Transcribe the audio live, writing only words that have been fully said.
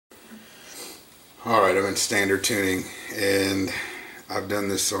Alright, I'm in standard tuning, and I've done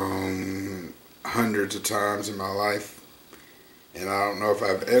this song hundreds of times in my life, and I don't know if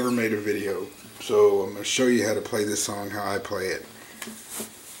I've ever made a video, so I'm going to show you how to play this song, how I play it.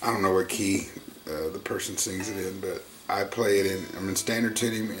 I don't know what key the person sings it in, but I play it in, I'm in standard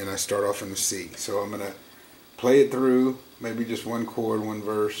tuning, and I start off in the C. So I'm going to play it through, maybe just one chord, one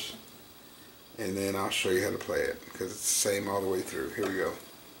verse, and then I'll show you how to play it, because it's the same all the way through. Here we go.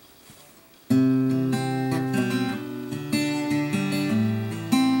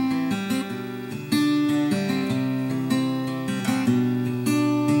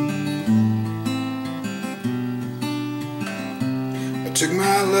 I took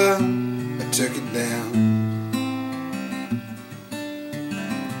my love, I took it down,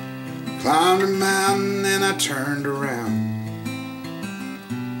 climbed a mountain and I turned around,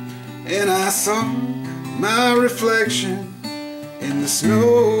 and I saw my reflection in the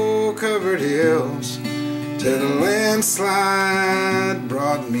snow-covered hills, till the landslide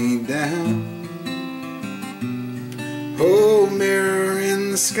brought me down. Oh, mirror in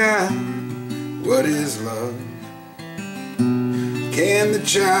the sky, what is love? Can the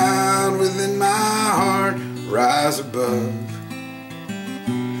child within my heart rise above?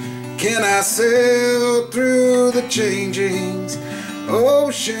 Can I sail through the changings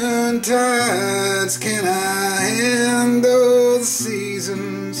ocean tides? Can I handle the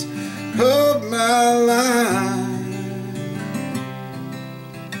seasons of my life?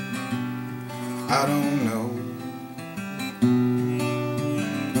 I don't know.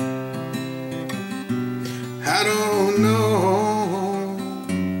 I don't know.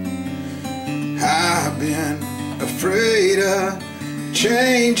 I've been afraid of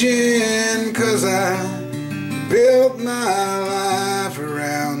changing, 'cause I built my life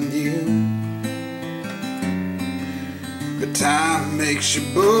around you. But time makes you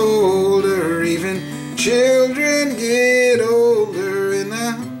bolder, even children get older, and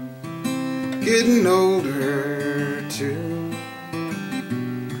I'm getting older too.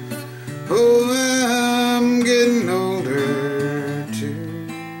 Oh, I'm getting older too.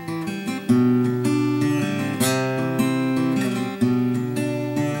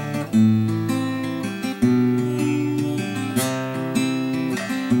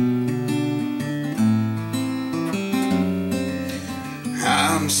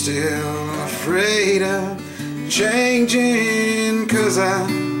 I'm still afraid of changing, 'cause I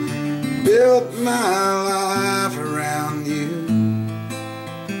built my life around you.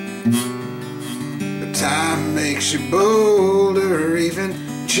 But time makes you bolder, even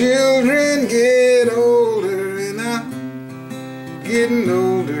children get older, and I'm getting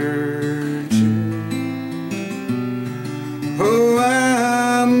older too. Oh,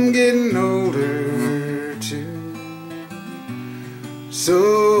 I'm getting older too.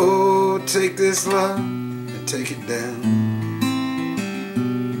 So take this love and take it down.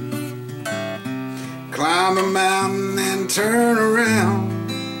 Climb a mountain and turn around,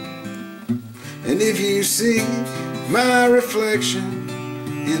 and if you see my reflection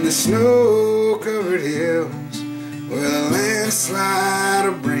in the snow-covered hills, well, a landslide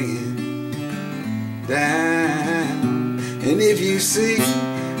will bring it down. And if you see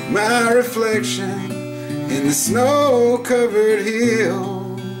my reflection in the snow-covered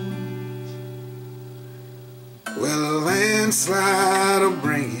hills, well, a landslide will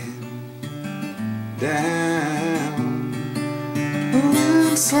bring it down. A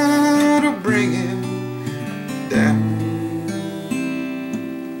landslide will bring it down.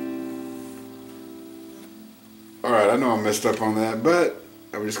 Alright, I know I messed up on that, but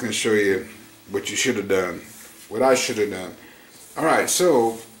I'm just going to show you what you should have done, what I should have done. Alright,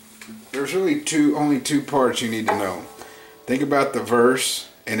 so there's really only two parts you need to know. Think about the verse,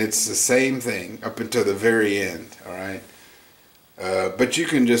 and it's the same thing up until the very end, alright? But you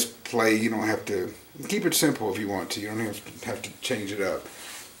can just play, you don't have to, keep it simple if you want to, you don't have to change it up.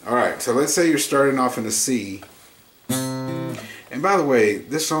 Alright, so let's say you're starting off in the C. And by the way,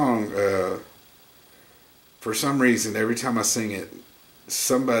 this song, for some reason, every time I sing it,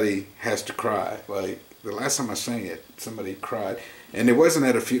 somebody has to cry. Like, the last time I sang it, somebody cried. And it wasn't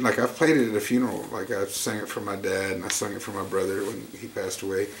at a funeral. Like, I've played it at a funeral. Like, I sang it for my dad, and I sung it for my brother when he passed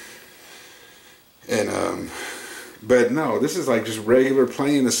away. And, but no, this is like just regular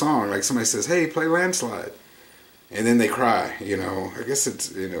playing the song. Like, somebody says, hey, play Landslide. And then they cry, you know. I guess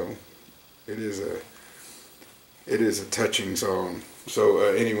it's, you know, it is a touching song. So,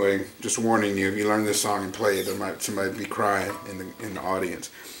 anyway, just warning you, if you learn this song and play it, there might somebody be crying in the audience.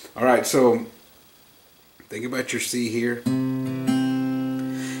 All right, so think about your C here.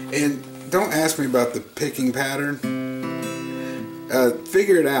 And don't ask me about the picking pattern.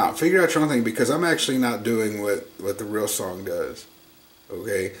 Figure it out. Figure out your own thing, because I'm actually not doing what the real song does.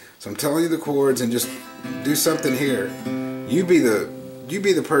 Okay, so I'm telling you the chords, and just do something here. You be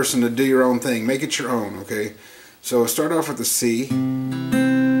the person to do your own thing. Make it your own. Okay, so start off with the C.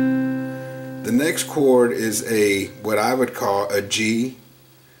 The next chord is what I would call a G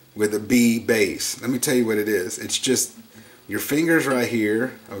with a B bass. Let me tell you what it is. It's just your fingers right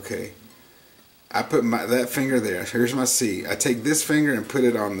here. Okay, I put that finger there. Here's my C. I take this finger and put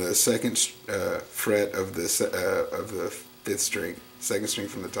it on the second fret of the fifth string, second string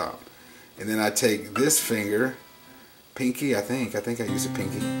from the top, and then I take this finger, pinky. I think I use a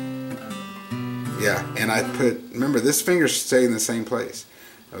pinky. Yeah, and I remember this finger stay in the same place.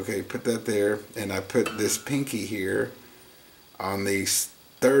 Okay, put that there, and I put this pinky here on the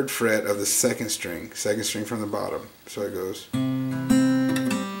third fret of the second string from the bottom. So it goes.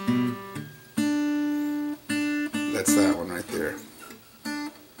 That's that one right there.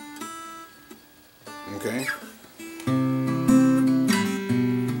 Okay.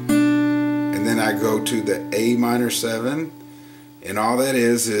 And then I go to the A minor 7, and all that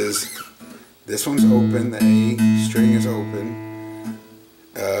is this one's open, the A string is open.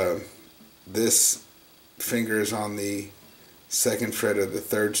 This finger is on the second fret of the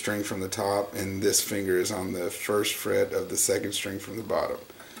third string from the top, and this finger is on the first fret of the second string from the bottom.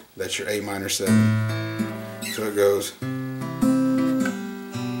 That's your A minor 7. So it goes A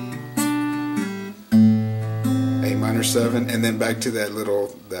minor 7, and then back to that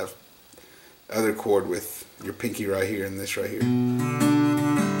other chord with your pinky right here and this right here.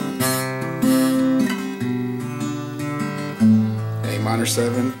 A minor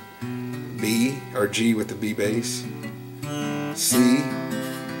 7, B or G with the B bass, C,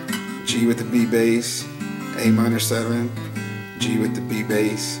 G with the B bass, A minor 7, G with the B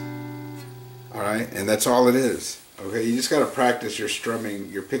bass. Alright, and that's all it is. Okay, you just got to practice your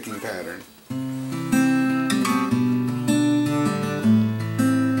strumming, your picking pattern.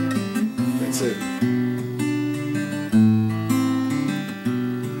 That's it.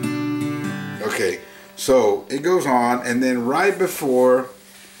 Okay, so it goes on, and then right before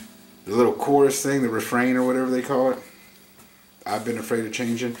the little chorus thing, the refrain or whatever they call it, I've been afraid of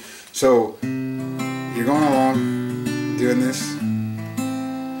changing. So you're going along doing this,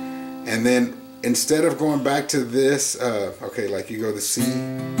 and then instead of going back to this, okay, like you go to C,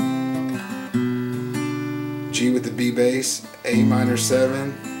 G with the B bass, A minor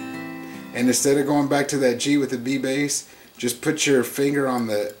 7, and instead of going back to that G with the B bass, just put your finger on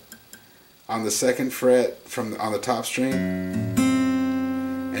the second fret on the top string,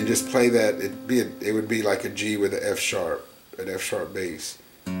 and just play that. It would be like a G with an F sharp bass,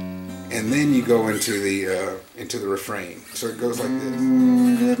 and then you go into the refrain. So it goes like this.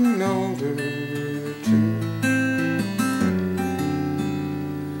 Getting older too.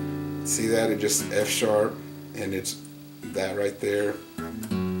 See that? It just F sharp, and it's that right there.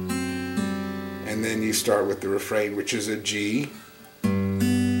 And then you start with the refrain, which is a G,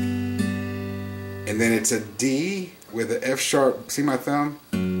 and then it's a D with an F sharp. See my thumb?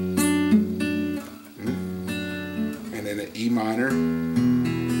 And then an E minor,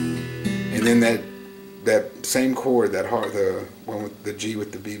 and then that same chord, the one with the G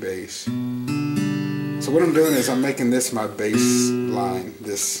with the B bass. So what I'm doing is I'm making this my bass line,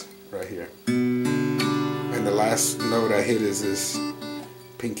 this right here, and the last note I hit is this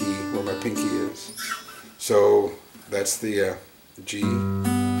pinky, where my pinky is. So that's the G.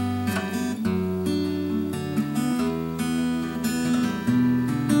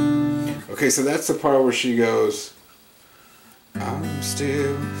 Okay, so that's the part where she goes, I'm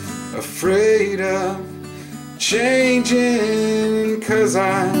still afraid of changing, 'cause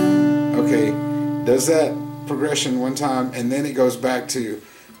okay, does that progression one time, and then it goes back to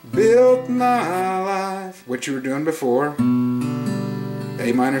built my life, what you were doing before,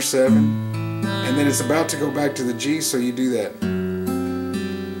 A minor 7, and then it's about to go back to the G, so you do that.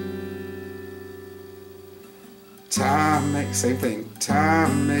 Same thing.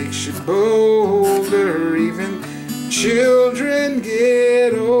 Time makes you bolder, even children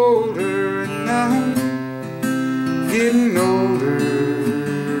get older, and I'm getting older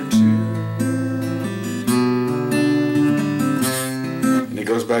too. And it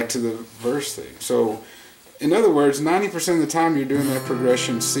goes back to the verse thing. So, in other words, 90% of the time you're doing that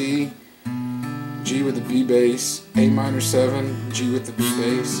progression: C, G with the B bass, A minor 7, G with the B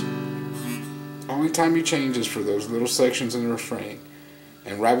bass. Only time you change is for those little sections in the refrain,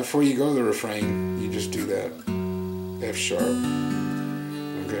 and right before you go to the refrain, you just do that F sharp.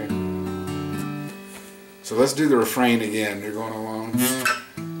 Okay. So let's do the refrain again. You're going along.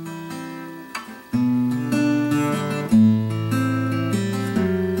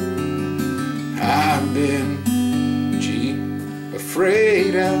 I've been. G,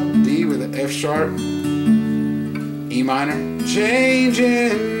 afraid of. D with an F sharp. E minor,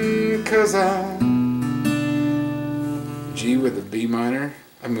 changing, 'cause I. G with a B minor,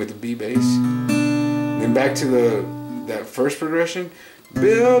 with the B bass. Then back to that first progression.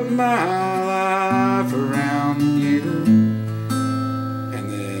 Build my life around you. And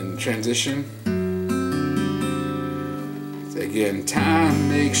then transition. Again, time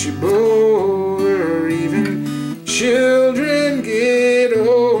makes you bolder, even children get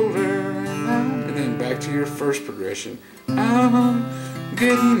older. And then back to your first progression. I'm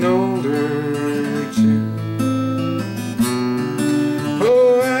getting older too.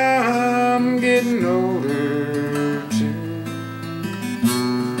 Oh, I'm getting older too.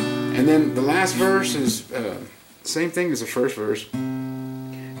 And then the last verse is same thing as the first verse.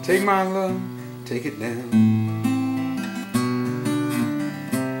 Take my love, take it down.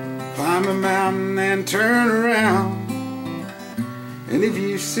 Climb a mountain and turn around. And if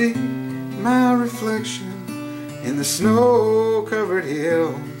you see my reflection in the snow-covered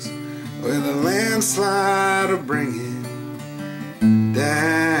hills, with a landslide will bring it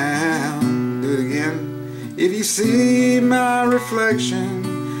down. Do it again. If you see my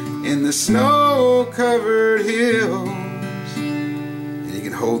reflection in the snow-covered hills, and you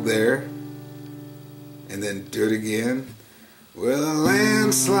can hold there, and then do it again. Well, a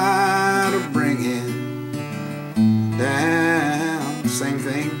landslide will bring it down. Same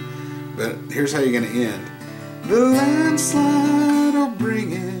thing, but here's how you're going to end. The landslide will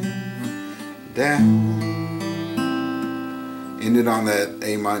bring it down. Ended on that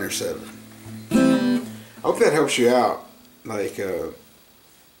A minor 7. I hope that helps you out. Like,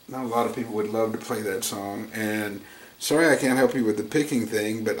 not a lot of people would love to play that song, and sorry I can't help you with the picking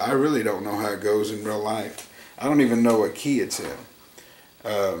thing, but I really don't know how it goes in real life. I don't even know what key it's in.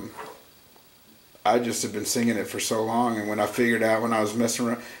 I just have been singing it for so long, and when I figured out, when I was messing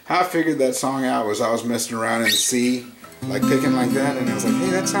around, how I figured that song out was I was messing around in the C, like picking like that, and I was like,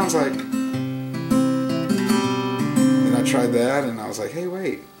 hey, that sounds like... Then I tried that, and I was like, hey,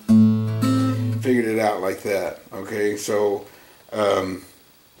 wait. Figured it out like that, okay? So, and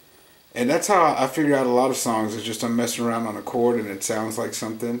that's how I figured out a lot of songs, is just I'm messing around on a chord, and it sounds like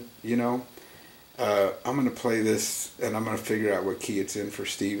something, you know? I'm going to play this, and I'm going to figure out what key it's in for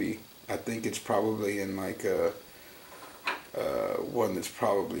Stevie. I think it's probably in like one that's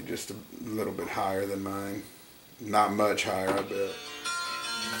probably just a little bit higher than mine. Not much higher, I bet.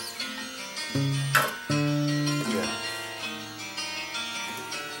 Yeah.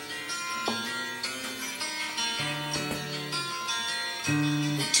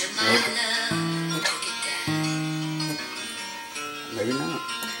 Maybe not.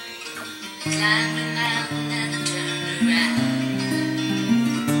 Climbed a mountain and I turned around,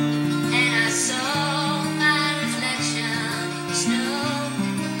 and I saw my reflection in the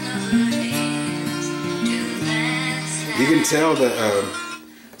snow-covered hills. You can tell that.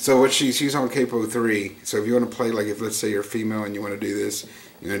 So what she's on capo 3. So if you want to play, like, if let's say you're female and you want to do this,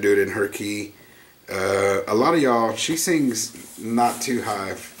 you're gonna do it in her key. A lot of y'all, she sings not too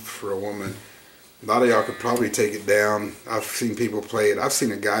high for a woman. A lot of y'all could probably take it down. I've seen people play it. I've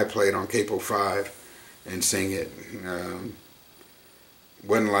seen a guy play it on capo 5 and sing it.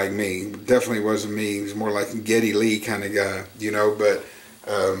 Wasn't like me. Definitely wasn't me. He was more like a Geddy Lee kind of guy, you know. But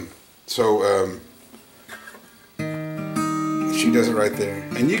she does it right there,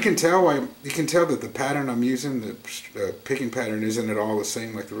 and you can tell why. You can tell that the pattern I'm using, the picking pattern, isn't at all the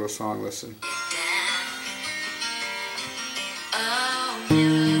same like the real song. Listen.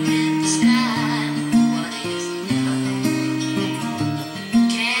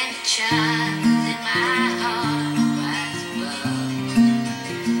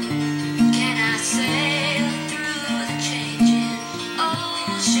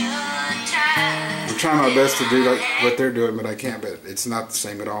 Trying my best to do like what they're doing, but I can't. But it's not the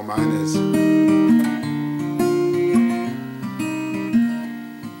same at all. Mine is,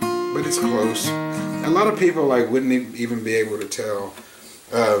 but it's close. A lot of people like wouldn't even be able to tell.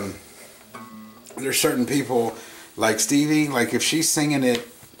 There's certain people like Stevie. Like if she's singing it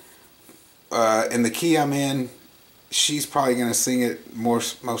in the key I'm in, she's probably gonna sing it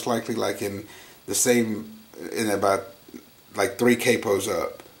most likely like in the same, in about like 3 capos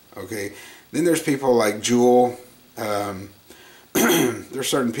up. Okay. Then there's people like Jewel. There's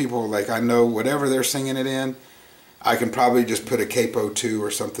certain people like I know whatever they're singing it in, I can probably just put a capo 2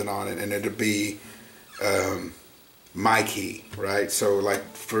 or something on it, and it'll be my key, right? So like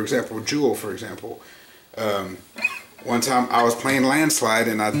for example, Jewel, for example. One time I was playing Landslide,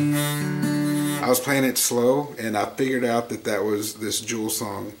 and I was playing it slow, and I figured out that was this Jewel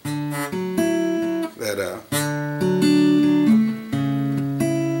song. how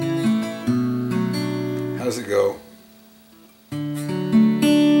does it go?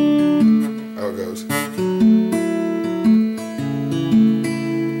 Oh, it goes.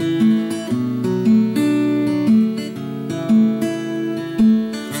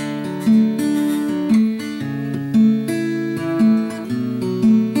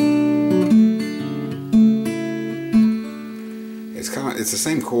 It's the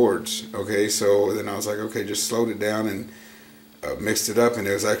same chords, okay? So then I was like, okay, just slowed it down and mixed it up, and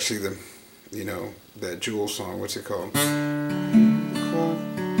it was actually the, you know, that Jewel song. What's it called?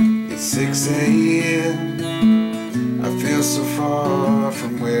 It's 6 a.m. I feel so far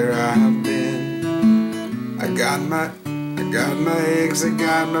from where I've been. I got my eggs, I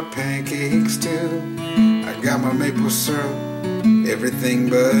got my pancakes too. I got my maple syrup, everything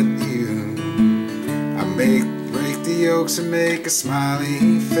but you. I break the yolks and make a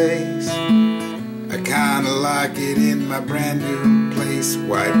smiley face. I kinda like it in my brand new place.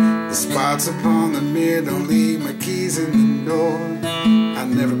 Wipe the spots upon the mirror, don't leave my keys in the door. I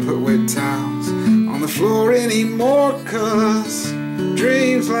never put wet towels on the floor anymore, 'cause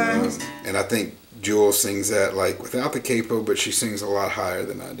dreams last. And I think Jewel sings that like without the capo, but she sings a lot higher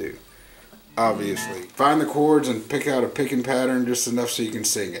than I do. Obviously. Find the chords and pick out a picking pattern just enough so you can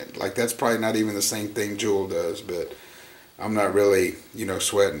sing it. Like, that's probably not even the same thing Jewel does, but I'm not really, you know,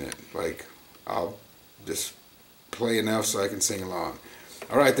 sweating it. Like, I'll just play enough so I can sing along.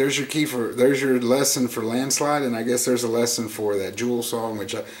 Alright, there's your there's your lesson for Landslide, and I guess there's a lesson for that Jewel song,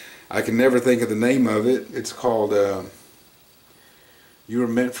 which I can never think of the name of it. It's called, You Were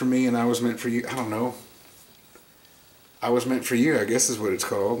Meant for Me and I Was Meant for You. I don't know. I Was Meant for You, I guess is what it's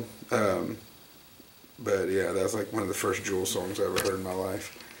called. But yeah, that's like one of the first Jewel songs I ever heard in my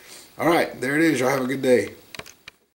life. Alright, there it is. Y'all have a good day.